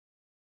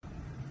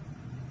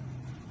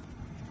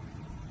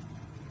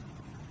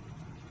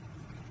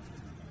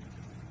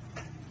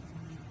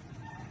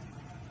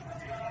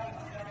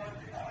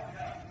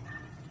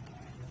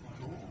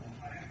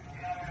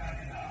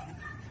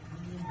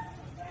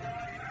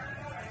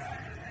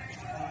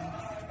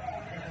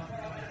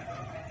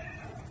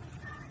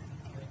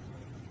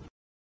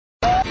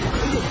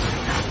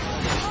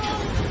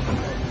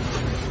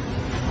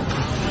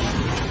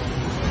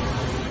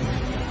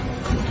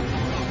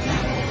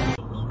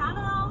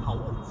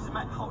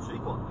水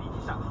果立即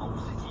上好物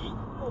市集。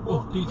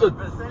哦，地震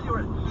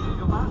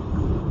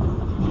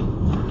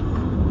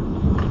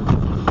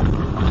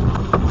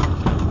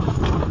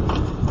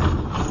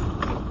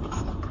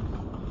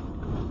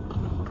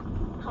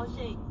好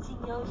水仅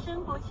有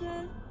生活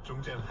圈。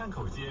中正汉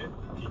口街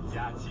品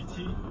家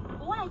77。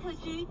国外特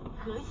区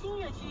核心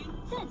热区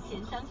站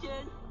前商圈。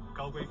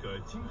高规格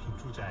精品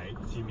住宅，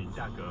亲民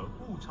价格，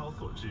物超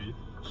所值，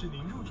是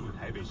您入住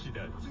台北市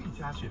的最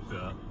佳选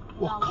择。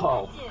我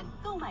靠！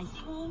购买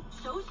新屋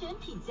首选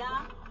品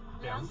家，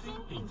良心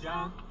品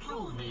家，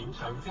祝您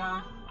成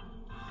家。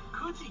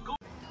科技工。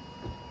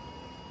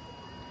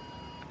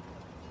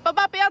爸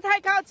爸不要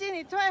太靠近，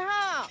你退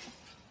后。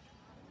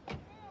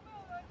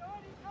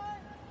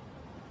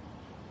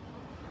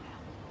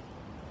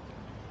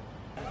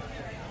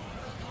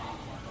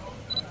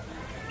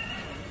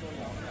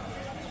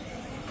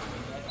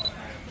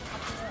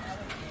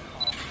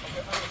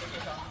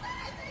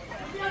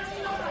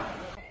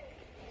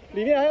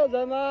里面还有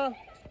人吗？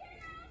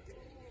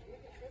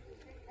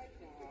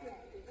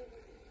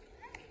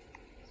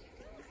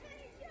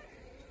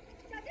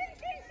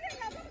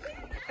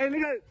哎，那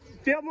个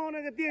不要摸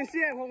那个电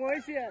线，很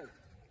危险。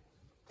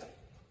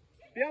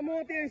不要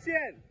摸电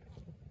线。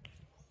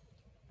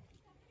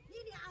你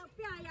俩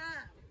不要呀！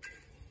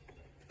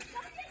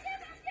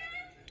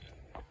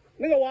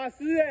那个瓦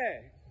斯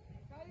哎，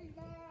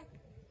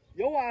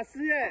有瓦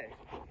斯哎。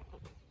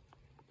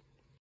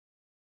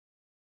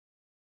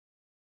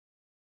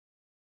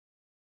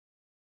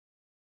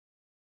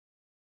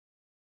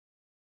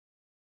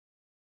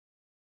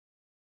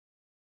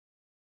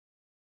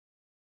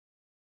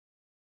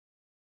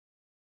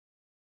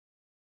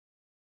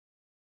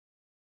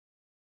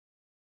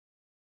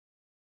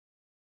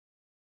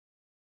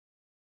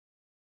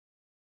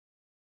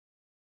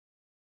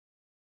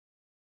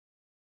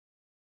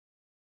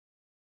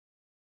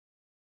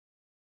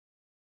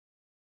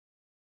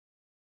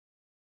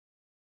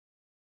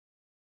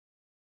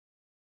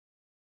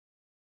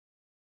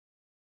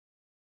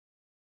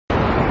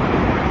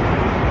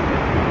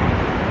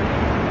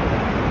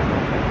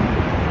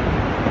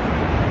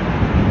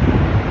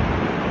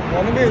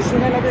那边也是，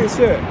那边也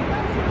是。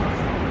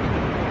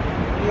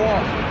哇！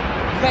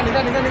你看那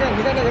个，你看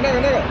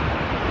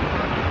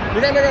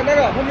那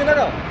个，后面那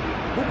个，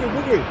不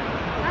鬼。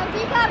好几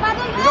个，把这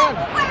个，不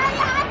会了，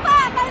害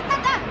怕，等。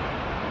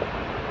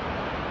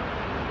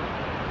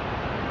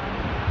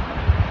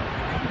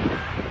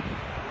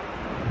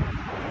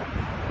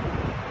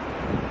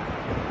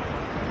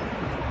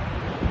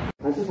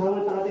还是他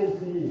会搭电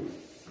梯？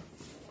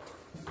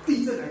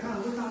地震来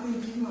看会搭电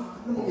梯吗？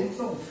那么严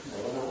重？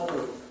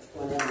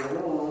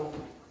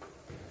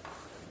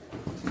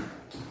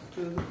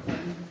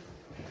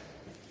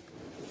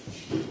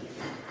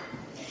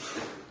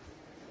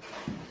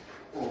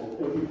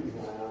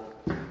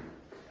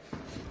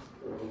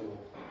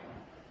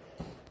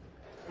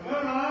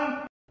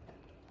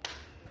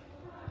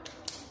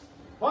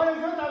黄宇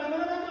科长，你们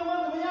那边状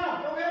况怎么样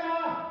 ？OK 吗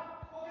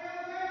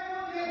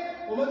 ？OK，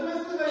 我们这边4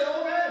个也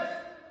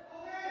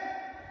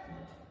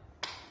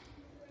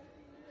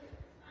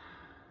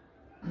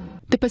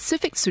OK。The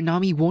Pacific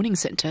Tsunami Warning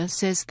Center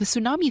says the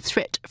tsunami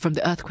threat from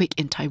the earthquake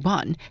in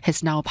Taiwan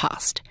has now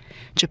passed.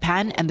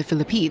 Japan and the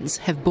Philippines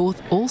have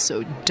both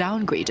also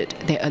downgraded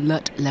their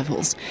alert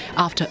levels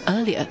after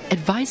earlier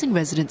advising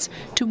residents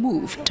to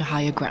move to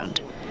higher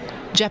ground.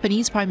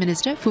 Japanese Prime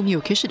Minister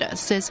Fumio Kishida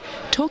says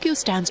Tokyo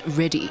stands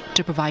ready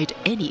to provide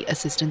any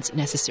assistance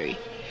necessary.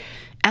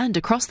 And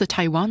across the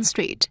Taiwan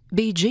Strait,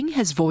 Beijing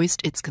has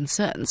voiced its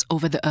concerns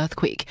over the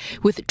earthquake,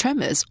 with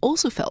tremors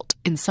also felt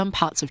in some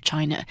parts of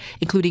China,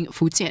 including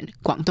Fujian,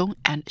 Guangdong,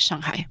 and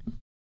Shanghai.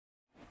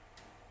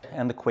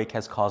 And the quake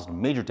has caused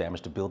major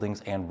damage to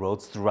buildings and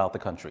roads throughout the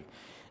country.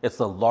 It's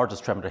the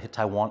largest tremor to hit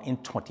Taiwan in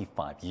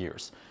 25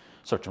 years.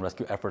 Search and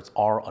rescue efforts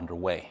are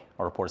underway.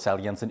 Our reporter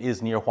Sally Jensen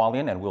is near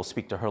Hualien, and we'll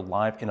speak to her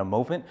live in a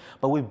moment.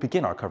 But we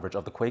begin our coverage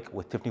of the quake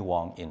with Tiffany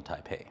Wong in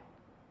Taipei.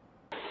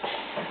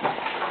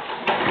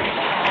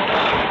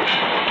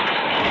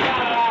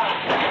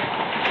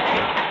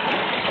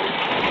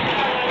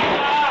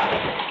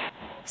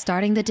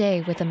 Starting the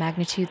day with a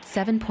magnitude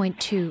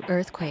 7.2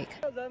 earthquake.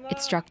 It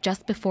struck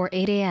just before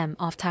 8 a.m.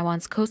 off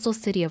Taiwan's coastal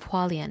city of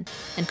Hualien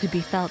and could be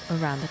felt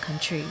around the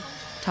country,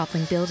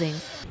 toppling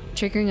buildings,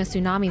 triggering a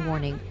tsunami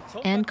warning,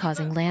 and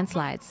causing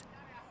landslides.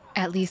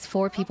 At least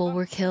 4 people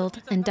were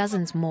killed and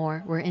dozens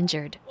more were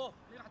injured.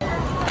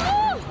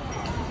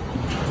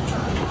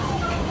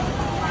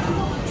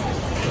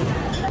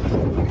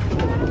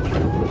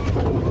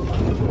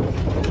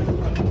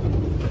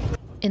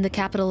 In the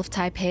capital of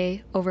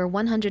Taipei, over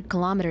 100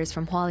 kilometers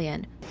from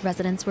Hualien,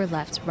 residents were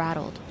left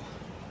rattled.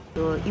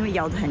 因为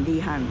摇得很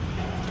厉害，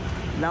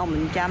然后我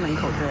们家门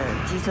口的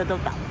机车都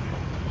倒，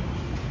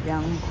然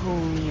后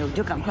我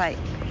就赶快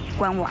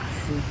关瓦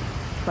斯、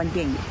关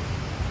电源，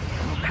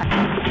看。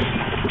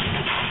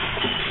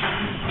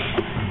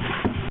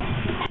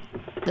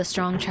The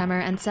strong tremor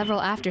and several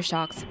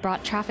aftershocks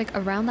brought traffic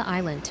around the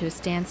island to a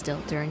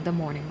standstill during the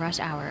morning rush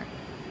hour,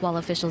 while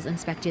officials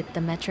inspected the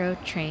metro,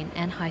 train,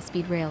 and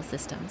high-speed rail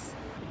systems.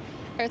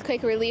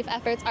 Earthquake relief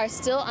efforts are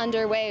still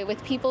underway,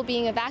 with people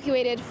being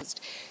evacuated.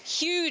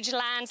 Huge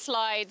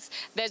landslides.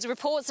 There's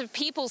reports of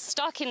people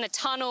stuck in the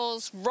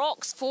tunnels,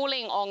 rocks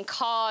falling on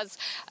cars,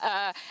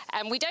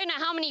 and we don't know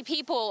how many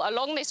people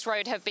along this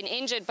road have been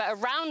injured, but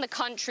around the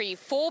country,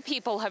 4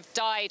 people have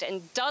died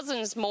and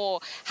dozens more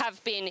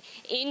have been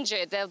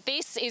injured.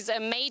 This is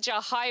a major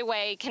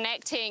highway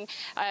connecting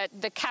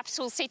the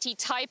capital city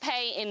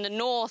Taipei in the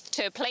north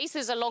to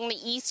places along the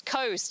east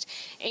coast,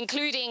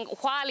 including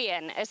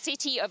Hualien, a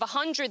city of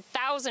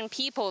 100,000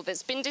 people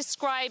that's been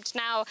described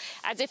now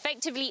as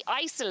effectively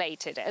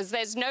isolated, as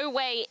there's no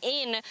way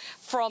in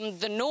from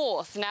the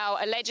north. Now,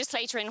 a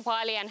legislator in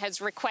Hualien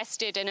has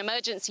requested an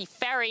emergency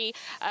ferry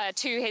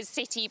to his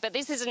city, but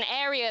this is an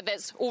area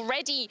that's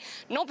already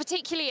not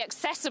particularly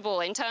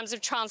accessible in terms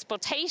of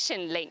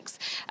transportation links.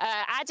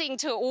 Adding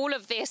to all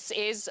of this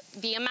is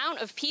the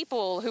amount of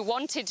people who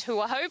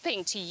are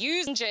hoping to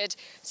use injured.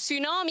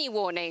 Tsunami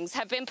warnings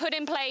have been put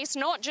in place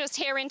not just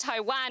here in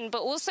Taiwan, but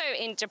also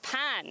in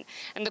Japan.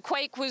 And the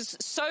quake was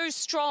so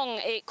strong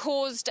it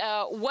caused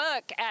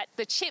work at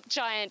the chip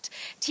giant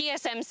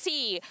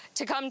TSMC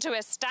to come to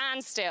a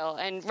standstill,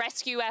 and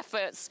rescue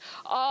efforts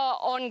are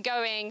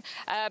ongoing.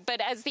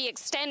 But as the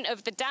extent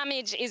of the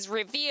damage is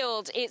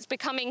revealed, it's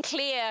becoming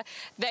clear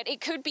that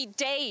it could be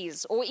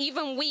days or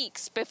even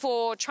weeks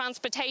before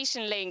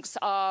transportation links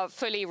are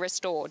fully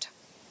restored.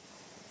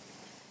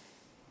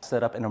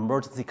 Set up an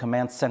emergency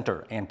command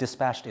center and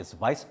dispatched its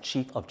vice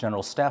chief of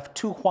general staff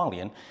to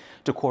Hualien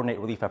to coordinate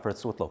relief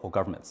efforts with local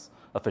governments.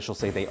 Officials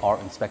say they are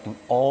inspecting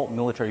all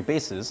military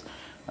bases,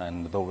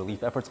 and though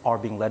relief efforts are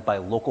being led by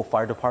local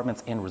fire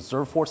departments and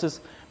reserve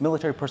forces,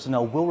 military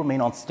personnel will remain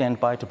on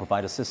standby to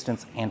provide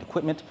assistance and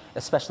equipment,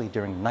 especially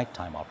during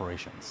nighttime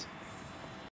operations.